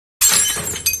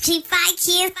G5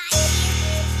 kids.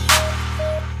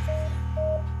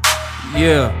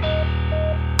 Yeah,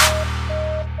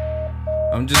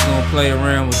 I'm just gonna play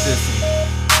around with this one.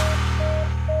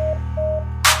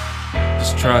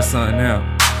 Just try something out.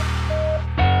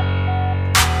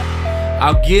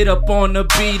 I'll get up on the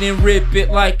beat and rip it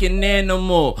like an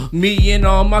animal. Me and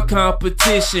all my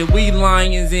competition, we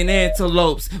lions and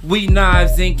antelopes. We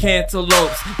knives and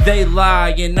cantaloupes. They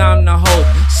lie and I'm the hope.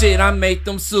 Shit, I make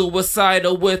them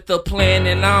suicidal with a plan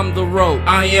and I'm the rope.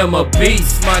 I am a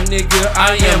beast, my nigga,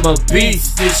 I am a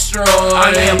beast. Destroy.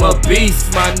 I am a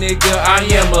beast, my nigga, I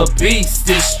am a beast.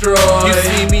 Destroy. You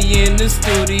see me in the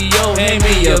studio, hand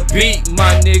me a beat,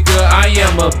 my nigga, I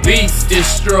am a beast.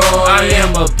 Destroy. I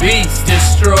am a beast.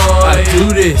 Destroy. I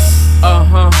do this,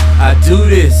 I do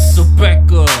this, so back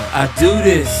up. I do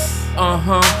this,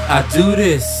 I do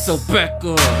this, so back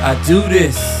up. I do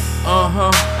this,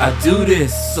 I do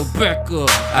this, so back up.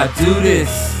 I do this,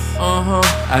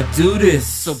 I do this,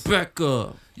 so back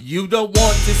up. You don't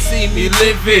want to see me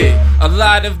live it. A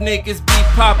lot of niggas be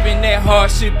popping that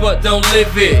hard shit but don't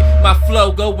live it. My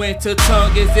flow go into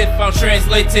tongue as if I'm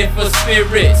translating for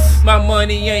spirits. My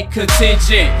money ain't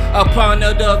contingent upon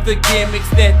the other gimmicks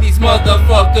that these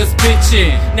motherfuckers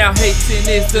bitchin'. Now hating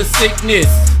is a sickness.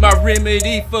 My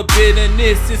remedy for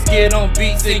bitterness is get on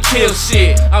beats and kill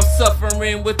shit. I'm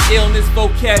suffering with illness,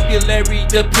 vocabulary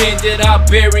dependent. I'll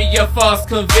bury your false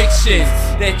convictions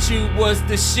that you was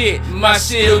the shit. My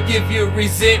shit'll give you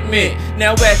resentment.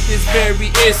 Now at this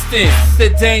very instant, the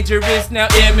danger is now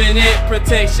imminent.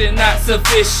 Protection not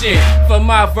sufficient for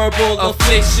my verbal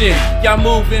affliction. Y'all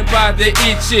moving by the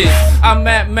inches. I'm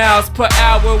at miles per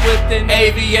hour with an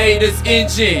aviator's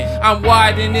engine. I'm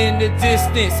widening the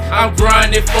distance. I'm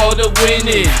grinding for the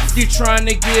winning. You trying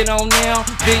to get on now?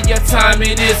 Then your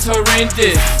timing is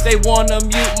horrendous. They wanna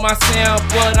mute my sound,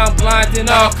 but I'm blinding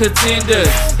all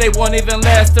contenders. They won't even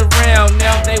last around.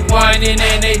 Now they whining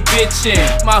and they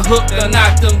bitching. My hook to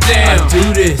knock them down. I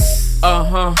do this,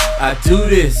 I do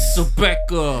this, so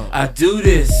back up. I do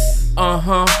this,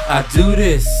 I do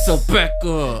this, so back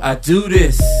up. I do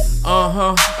this,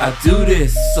 I do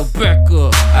this, so back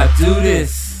up. I do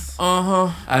this,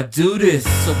 I do this,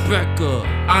 so back up.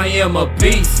 I am a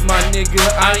beast, my nigga,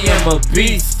 I am a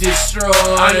beast. Destroy.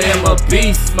 I am a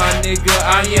beast, my nigga,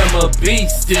 I am a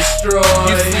beast. Destroy.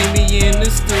 You see me in the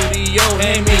studio,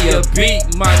 hand me a beat,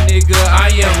 my nigga, I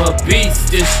am a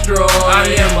beast. Destroy. I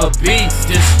am a beast.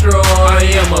 Destroy. I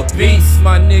am a beast,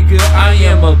 my nigga, I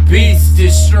am a beast.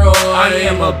 Destroy. I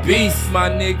am a beast, my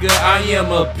nigga, I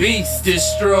am a beast.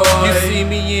 Destroy. You see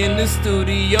me in the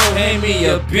studio, hand me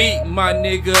a beat, my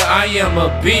nigga, I am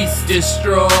a beast.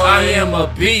 Destroy. I am a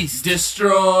beast.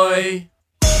 Destroy.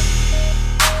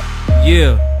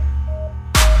 Yeah.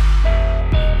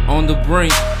 On the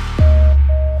brink.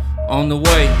 On the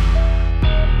way.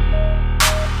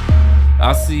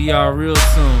 I'll see y'all real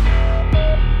soon.